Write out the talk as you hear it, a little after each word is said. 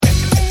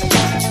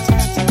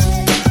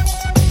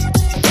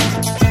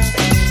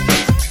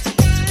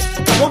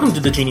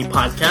to the Geni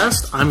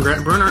podcast. I'm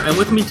Grant Brunner, and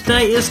with me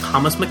today is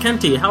Thomas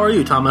McKenty. How are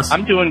you, Thomas?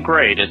 I'm doing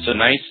great. It's a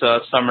nice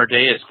summer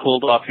day. It's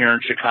cooled off here in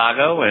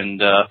Chicago,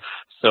 and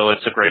so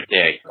it's a great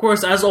day. Of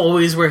course, as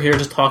always, we're here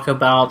to talk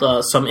about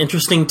some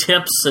interesting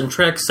tips and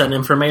tricks and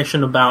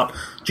information about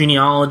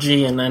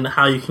genealogy and then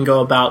how you can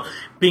go about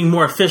being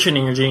more efficient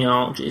in your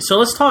genealogy. So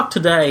let's talk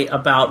today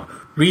about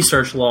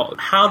research log.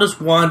 How does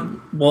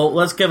one,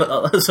 let's give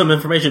some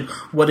information.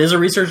 What is a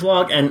research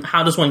log, and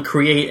how does one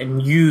create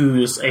and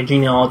use a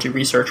genealogy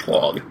research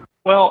log?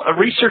 Well, a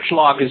research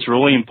log is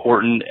really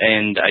important,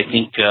 and I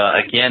think,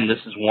 again, this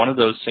is one of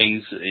those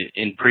things.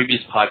 In previous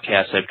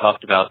podcasts, I've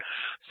talked about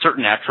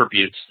certain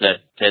attributes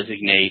that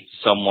designate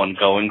someone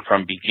going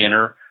from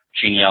beginner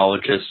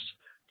genealogist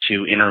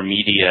to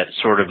intermediate,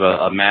 sort of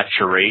a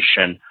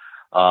maturation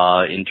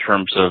in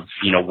terms of,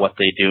 what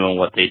they do and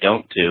what they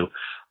don't do.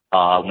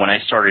 When I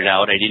started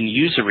out, I didn't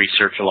use a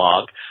research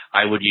log.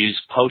 I would use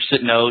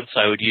Post-it notes.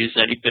 I would use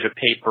any bit of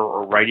paper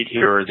or write it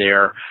here or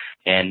there.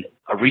 And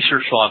a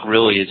research log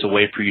really is a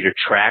way for you to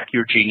track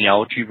your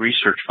genealogy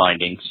research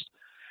findings,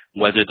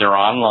 whether they're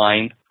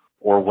online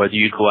or whether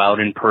you go out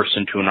in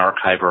person to an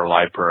archive or a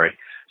library.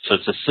 So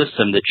it's a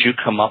system that you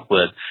come up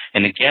with.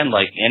 And again,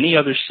 like any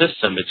other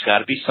system, it's got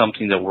to be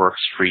something that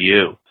works for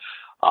you.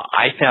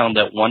 I found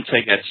that once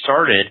I got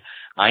started,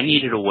 I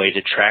needed a way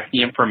to track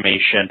the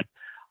information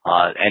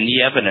and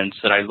the evidence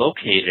that I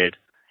located,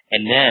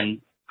 and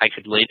then I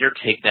could later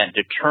take that and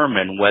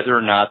determine whether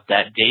or not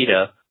that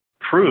data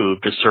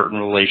proved a certain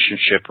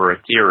relationship or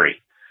a theory.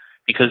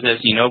 Because as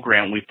you know,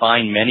 Grant, we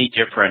find many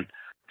different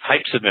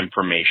types of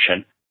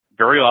information,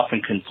 very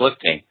often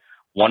conflicting.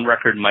 One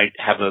record might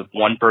have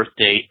one birth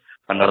date,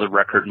 another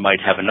record might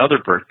have another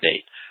birth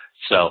date.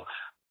 So,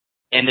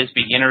 and as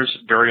beginners,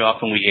 very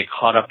often we get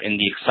caught up in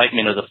the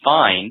excitement of the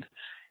find,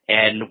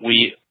 and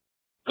we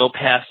go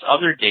past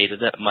other data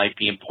that might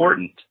be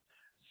important.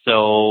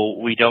 So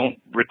we don't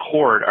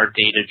record our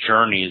data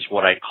journey is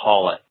what I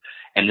call it.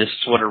 And this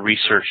is what a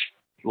research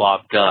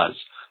log does.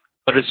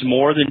 But it's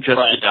more than just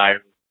a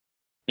diary.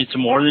 It's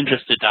more than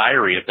just a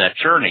diary of that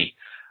journey.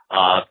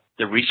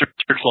 The research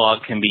log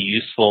can be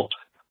useful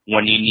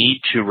when you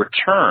need to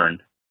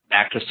return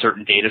back to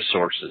certain data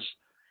sources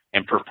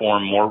and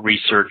perform more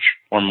research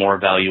or more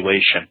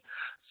evaluation.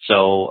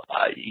 So,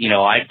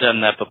 I've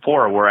done that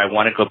before where I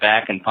want to go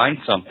back and find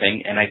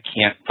something and I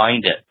can't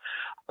find it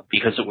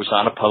because it was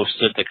on a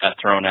Post-it that got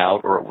thrown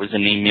out or it was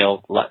an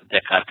email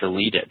that got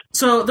deleted.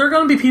 So there are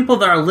going to be people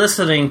that are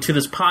listening to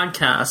this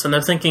podcast and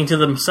they're thinking to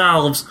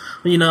themselves,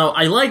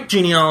 I like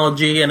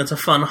genealogy and it's a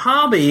fun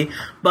hobby,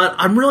 but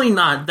I'm really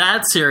not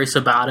that serious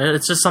about it.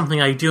 It's just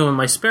something I do in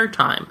my spare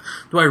time.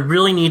 Do I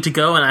really need to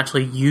go and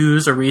actually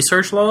use a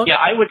research log? Yeah,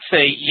 I would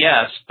say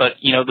yes, but,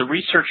 the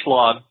research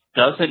log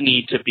doesn't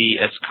need to be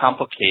as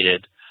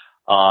complicated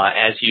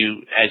as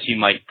you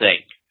might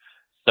think.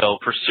 So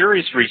for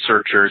serious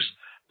researchers,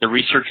 the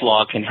research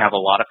log can have a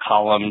lot of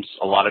columns,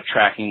 a lot of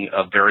tracking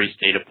of various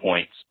data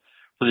points.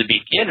 For the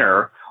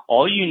beginner,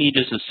 all you need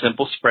is a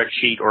simple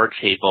spreadsheet or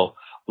a table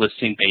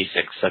listing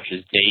basics such as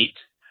date,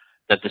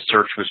 that the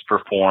search was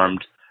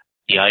performed,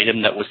 the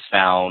item that was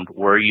found,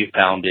 where you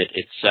found it,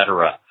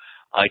 etc.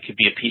 It could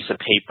be a piece of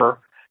paper,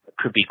 it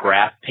could be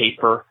graph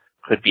paper,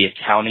 could be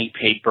accounting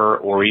paper,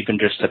 or even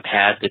just a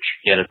pad that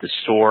you get at the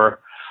store.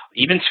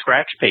 Even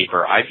scratch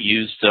paper. I've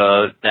used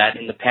that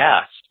in the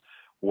past,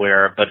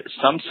 but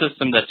some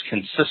system that's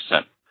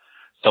consistent.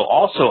 So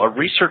also, a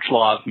research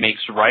log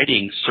makes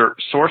writing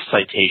source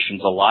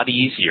citations a lot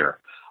easier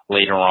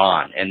later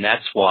on, and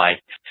that's why,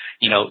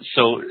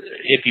 so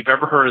if you've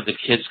ever heard of the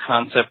KIDS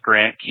concept,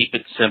 Grant, keep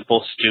it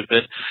simple,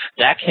 stupid,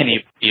 that can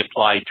be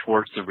applied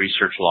towards the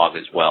research log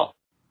as well.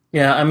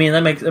 Yeah,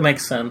 that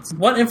makes sense.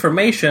 What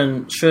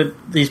information should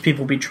these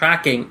people be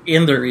tracking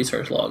in their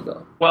research log,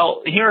 though?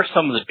 Well, here are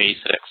some of the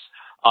basics.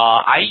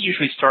 I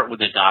usually start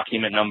with a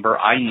document number.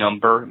 I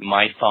number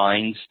my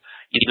finds.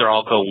 Either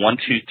I'll go 1,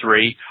 2,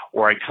 3,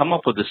 or I come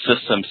up with a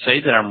system.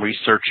 Say that I'm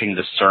researching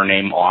the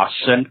surname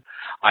Austin.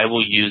 I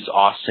will use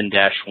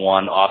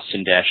Austin-1,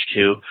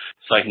 Austin-2,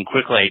 so I can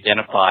quickly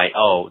identify,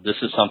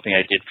 this is something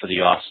I did for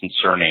the Austin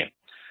surname.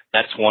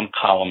 That's one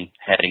column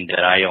heading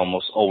that I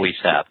almost always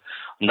have.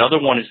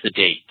 Another one is the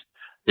date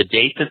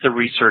that the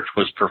research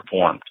was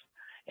performed.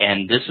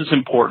 And this is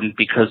important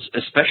because,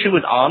 especially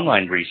with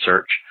online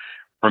research,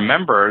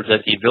 remember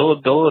that the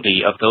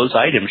availability of those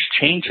items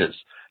changes.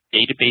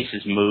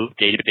 Databases move,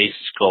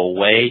 databases go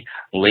away,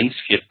 links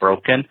get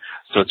broken.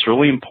 So it's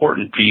really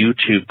important for you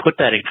to put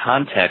that in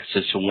context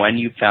as to when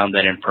you found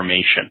that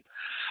information.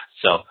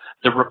 So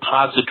the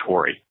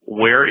repository,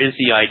 where is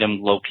the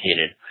item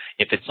located?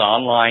 If it's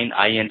online,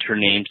 I enter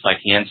names like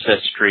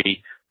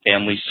Ancestry,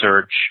 Family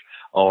Search,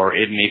 or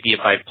maybe if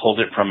I pulled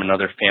it from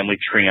another family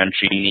tree on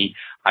Geni,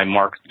 I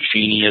mark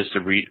Geni as the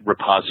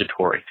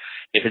repository.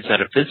 If it's at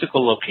a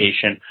physical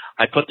location,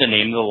 I put the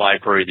name of the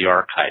library or the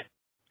archive.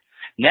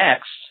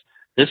 Next,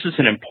 this is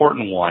an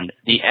important one,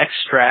 the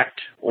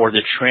extract or the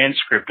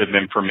transcript of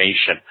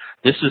information.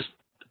 This is,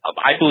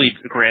 I believe,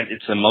 Grant,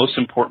 it's the most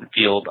important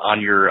field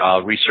on your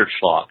research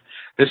log.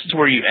 This is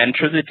where you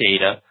enter the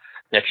data,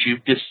 that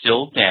you've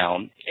distilled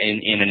down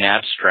in an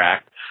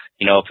abstract.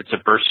 You know, if it's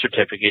a birth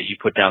certificate, you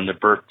put down the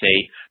birth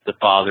date, the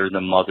father,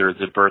 the mother,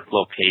 the birth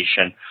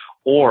location.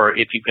 Or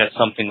if you've got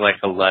something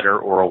like a letter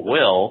or a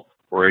will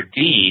or a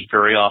deed,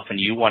 very often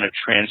you want to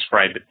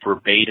transcribe it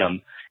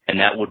verbatim, and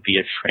that would be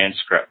a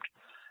transcript.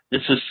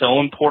 This is so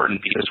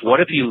important because what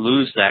if you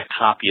lose that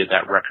copy of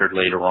that record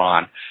later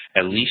on?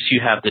 At least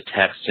you have the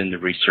text in the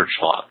research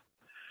log.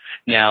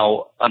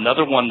 Now,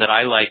 another one that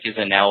I like is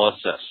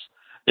analysis.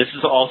 This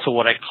is also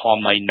what I call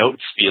my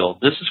notes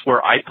field. This is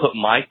where I put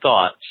my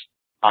thoughts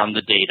on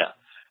the data.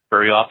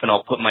 Very often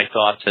I'll put my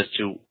thoughts as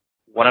to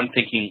what I'm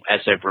thinking as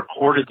I've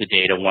recorded the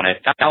data when I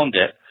found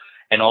it,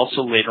 and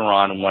also later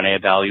on when I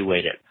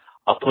evaluate it.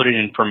 I'll put in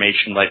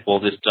information like, well,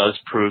 this does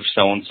prove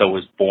so-and-so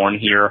was born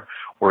here,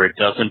 or it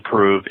doesn't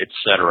prove,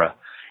 etc.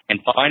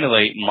 And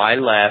finally, my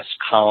last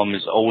column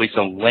is always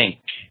a link.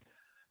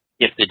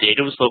 If the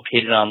data was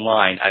located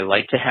online, I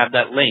like to have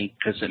that link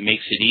because it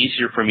makes it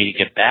easier for me to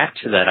get back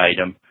to that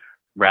item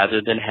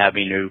rather than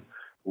having to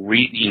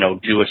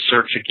do a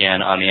search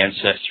again on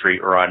Ancestry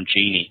or on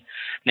Geni.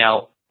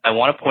 Now, I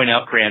want to point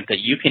out, Grant, that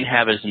you can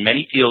have as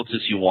many fields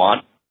as you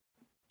want.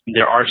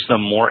 There are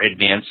some more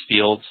advanced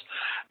fields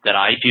that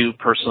I do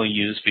personally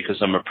use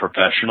because I'm a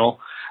professional.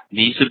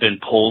 These have been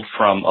pulled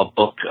from a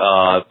book,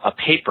 a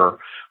paper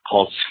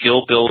called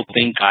Skill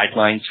Building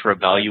Guidelines for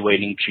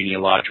Evaluating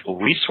Genealogical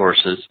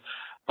Resources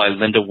by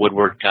Linda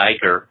Woodward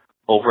Geiger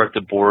over at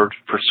the Board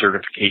for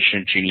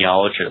Certification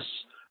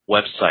Genealogists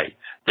website.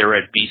 They're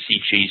at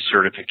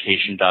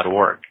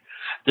bcgcertification.org.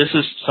 This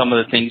is some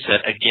of the things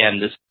that, again,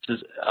 this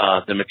is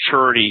the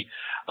maturity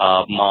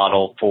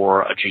model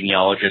for a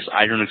genealogist.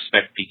 I don't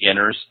expect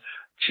beginners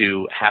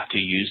to have to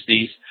use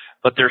these,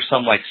 but there's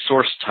some like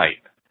source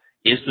type.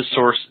 Is the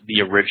source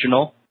the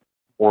original,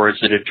 or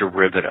is it a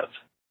derivative?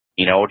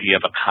 You know, do you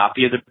have a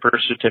copy of the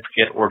birth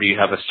certificate, or do you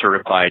have a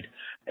certified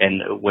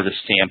and with a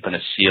stamp and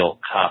a seal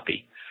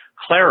copy?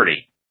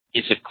 Clarity.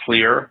 Is it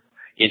clear?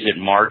 Is it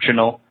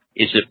marginal?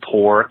 Is it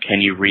poor?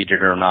 Can you read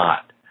it or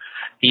not?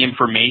 The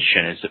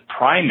information, is it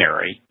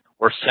primary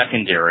or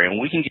secondary? And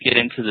we can get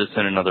into this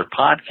in another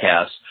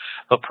podcast,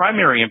 but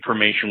primary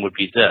information would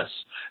be this.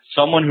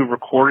 Someone who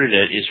recorded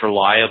it is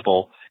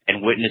reliable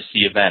and witnessed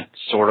the event,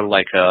 sort of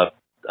like an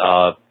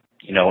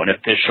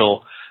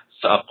official,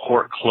 a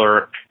court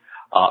clerk,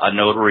 a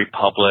notary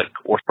public,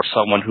 or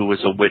someone who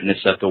was a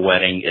witness at the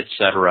wedding,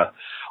 etc.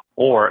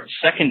 Or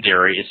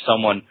secondary is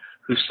someone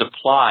who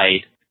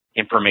supplied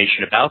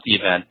information about the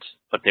event,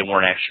 but they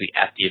weren't actually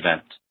at the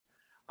event.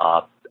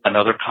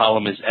 Another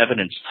column is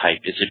evidence type.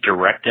 Is it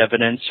direct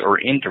evidence or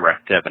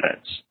indirect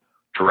evidence?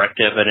 Direct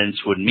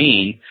evidence would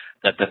mean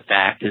that the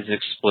fact is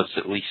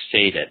explicitly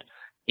stated.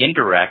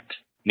 Indirect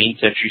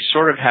means that you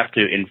sort of have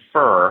to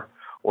infer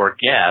or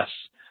guess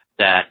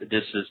that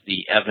this is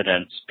the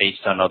evidence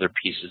based on other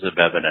pieces of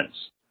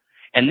evidence.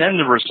 And then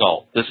the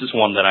result. This is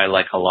one that I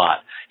like a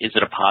lot. Is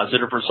it a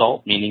positive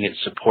result, meaning it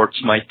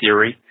supports my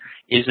theory?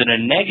 Is it a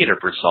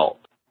negative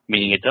result,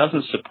 meaning it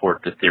doesn't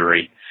support the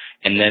theory?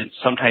 And then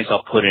sometimes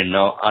I'll put in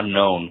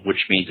unknown,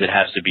 which means it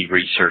has to be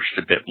researched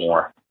a bit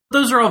more.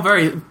 Those are all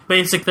very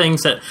basic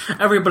things that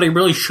everybody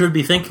really should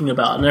be thinking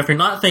about. And if you're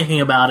not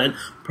thinking about it,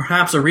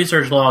 perhaps a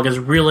research log is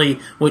really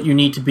what you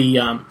need to be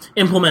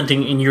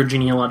implementing in your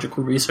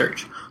genealogical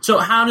research. So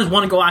how does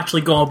one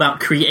actually go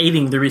about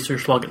creating the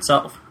research log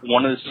itself?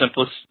 One of the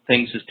simplest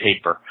things is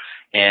paper.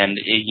 And,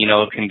 it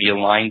can be a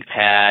lined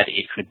pad.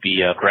 It could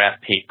be a graph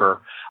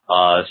paper,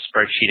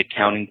 spreadsheet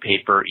accounting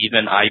paper.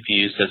 Even I've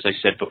used, as I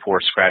said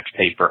before, scratch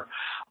paper.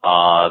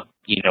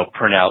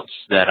 Printouts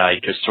that I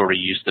just sort of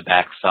use the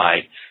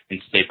backside and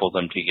staple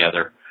them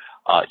together.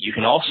 You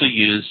can also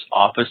use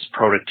Office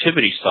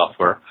productivity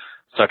software,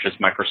 such as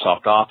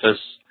Microsoft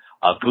Office.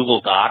 Google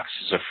Docs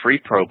is a free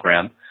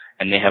program,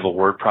 and they have a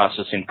word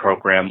processing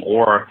program,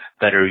 or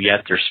better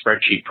yet, their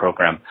spreadsheet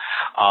program.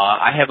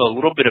 I have a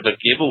little bit of a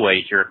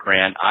giveaway here,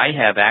 Grant. I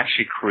have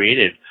actually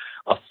created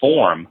a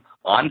form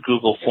on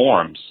Google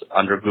Forms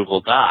under Google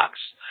Docs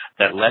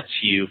that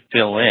lets you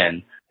fill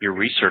in your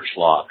research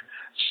log.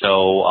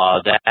 So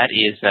that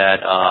is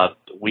at,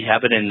 we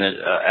have it in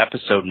the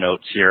episode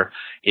notes here.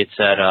 It's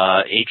at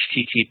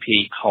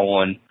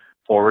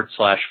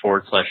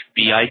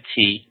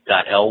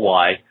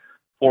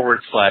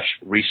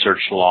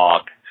http://bit.ly/research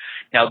log.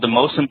 Now, the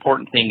most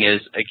important thing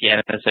is,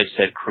 again, as I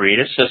said, create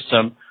a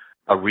system,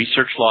 a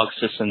research log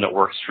system that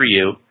works for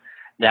you.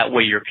 That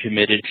way you're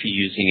committed to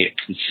using it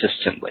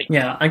consistently.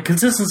 Yeah, and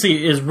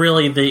consistency is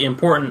really the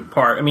important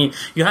part. I mean,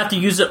 you have to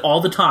use it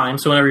all the time,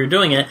 so whenever you're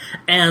doing it,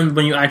 and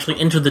when you actually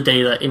enter the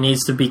data, it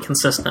needs to be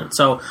consistent.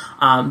 So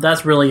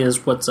that's really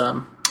is what's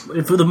the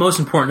most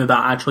important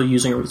about actually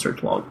using a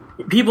research log.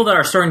 People that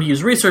are starting to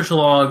use research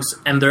logs,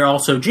 and they're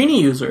also Geni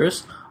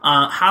users,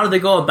 how do they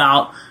go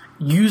about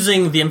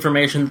using the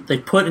information that they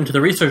put into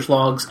the research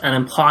logs and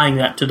applying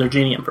that to their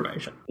Geni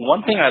information?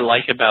 One thing I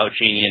like about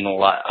Geni, and a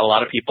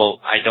lot of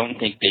people I don't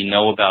think they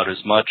know about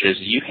as much, is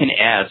you can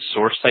add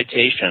source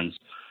citations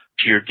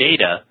to your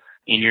data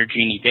in your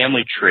Geni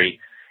family tree,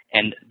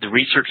 and the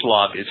research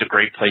log is a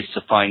great place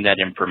to find that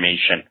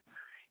information.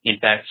 In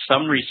fact,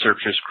 some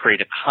researchers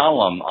create a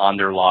column on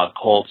their log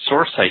called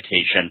source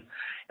citation,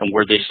 and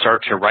where they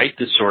start to write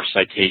the source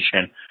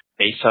citation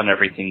based on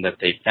everything that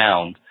they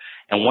found.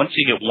 And once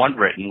you get one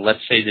written,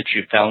 let's say that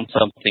you found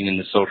something in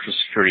the Social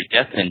Security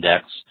Death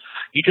Index,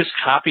 you just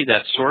copy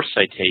that source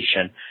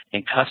citation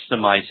and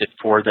customize it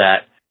for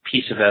that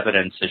piece of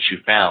evidence that you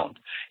found.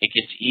 It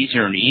gets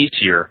easier and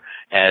easier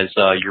as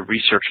your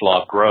research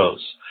log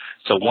grows.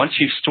 So once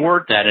you've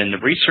stored that in the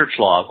research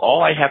log,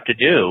 all I have to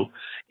do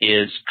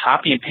is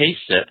copy and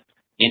paste it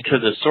into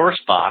the source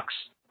box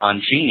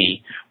on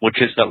Geni,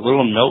 which is that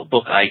little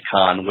notebook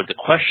icon with the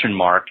question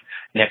mark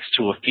next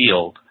to a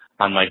field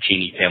on my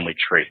Geni family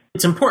tree.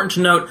 It's important to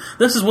note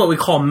this is what we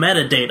call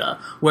metadata,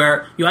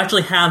 where you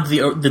actually have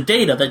the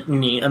data that you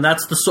need, and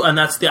that's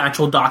the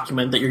actual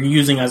document that you're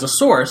using as a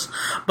source.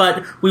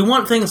 But we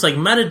want things like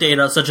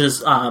metadata, such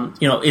as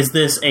is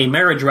this a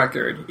marriage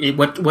record?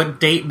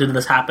 What date did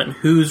this happen?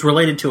 Who's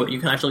related to it?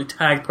 You can actually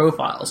tag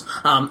profiles,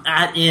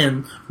 add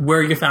in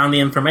where you found the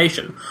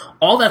information.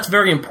 All that's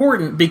very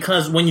important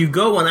because when you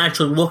go and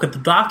actually look at the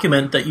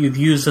document that you've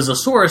used as a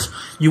source,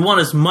 you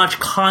want as much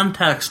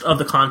context of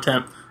the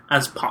content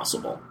as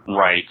possible.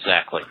 Right,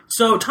 exactly.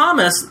 So,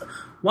 Thomas,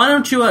 why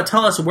don't you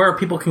tell us where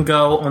people can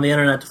go on the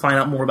internet to find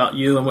out more about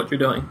you and what you're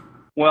doing?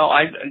 Well,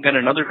 I've got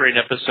another great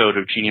episode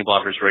of Geni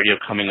Bloggers Radio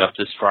coming up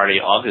this Friday,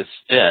 August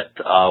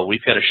 5th.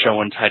 We've got a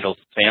show entitled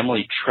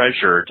Family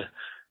Treasured,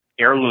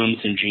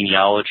 Heirlooms in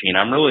Genealogy, and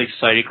I'm really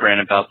excited, Grant,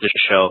 about this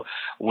show.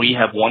 We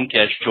have one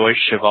guest, Joy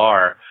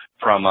Shavar,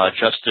 from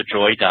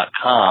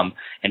justajoy.com,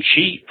 and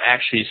she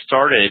actually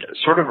started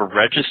sort of a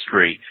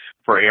registry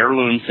for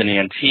heirlooms and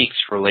antiques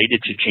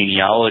related to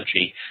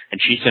genealogy,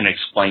 and she's going to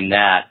explain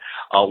that.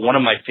 One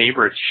of my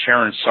favorites,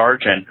 Sharon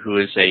Sargent, who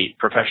is a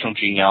professional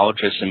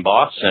genealogist in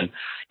Boston,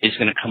 is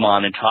going to come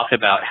on and talk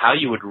about how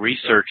you would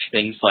research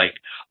things like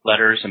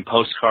letters and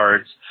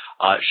postcards.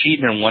 She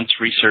even once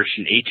researched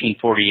an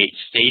 1848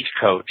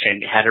 stagecoach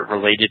and had it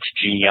related to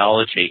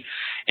genealogy.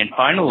 And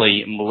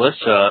finally,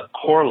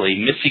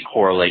 Missy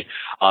Corley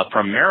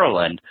from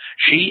Maryland,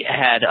 she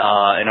had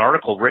an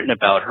article written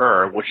about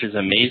her, which is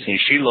amazing.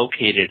 She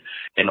located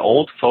an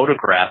old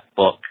photograph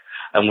book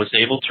and was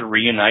able to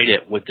reunite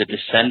it with the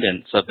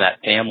descendants of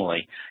that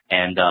family.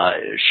 And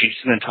she's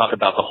going to talk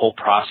about the whole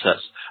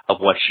process of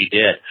what she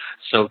did.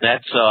 So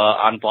that's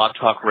on Blog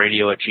Talk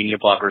Radio at Geni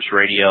Bloggers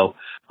Radio,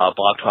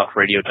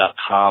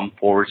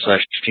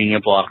 blogtalkradio.com/Geni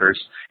Bloggers,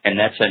 and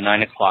that's at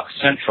 9 o'clock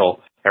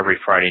Central every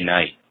Friday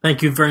night.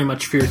 Thank you very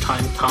much for your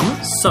time,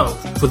 Thomas. So,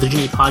 for the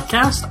Geni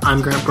Podcast,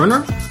 I'm Grant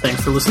Brunner.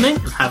 Thanks for listening,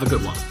 and have a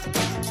good one.